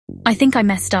I think I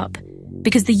messed up,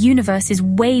 because the universe is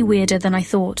way weirder than I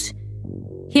thought.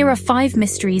 Here are 5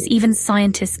 mysteries even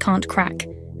scientists can't crack.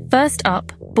 First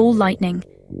up, ball lightning.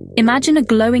 Imagine a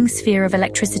glowing sphere of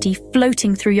electricity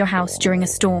floating through your house during a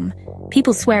storm.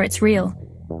 People swear it's real,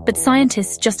 but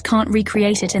scientists just can't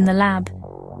recreate it in the lab.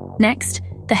 Next,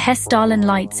 the Hessdalen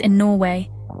lights in Norway.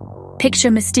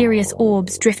 Picture mysterious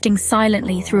orbs drifting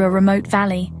silently through a remote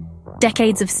valley.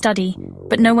 Decades of study,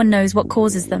 but no one knows what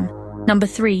causes them. Number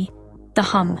 3, the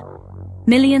hum.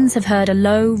 Millions have heard a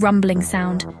low, rumbling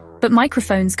sound, but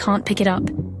microphones can't pick it up.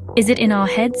 Is it in our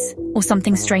heads or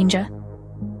something stranger?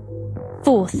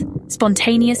 Fourth,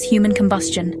 spontaneous human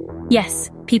combustion.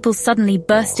 Yes, people suddenly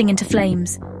bursting into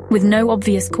flames, with no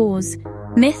obvious cause.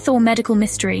 Myth or medical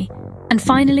mystery. And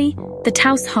finally, the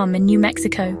Taos hum in New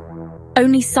Mexico.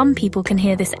 Only some people can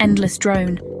hear this endless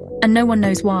drone, and no one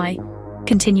knows why.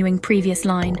 Continuing previous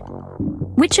line.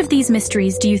 Which of these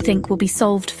mysteries do you think will be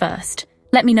solved first?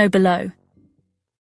 Let me know below.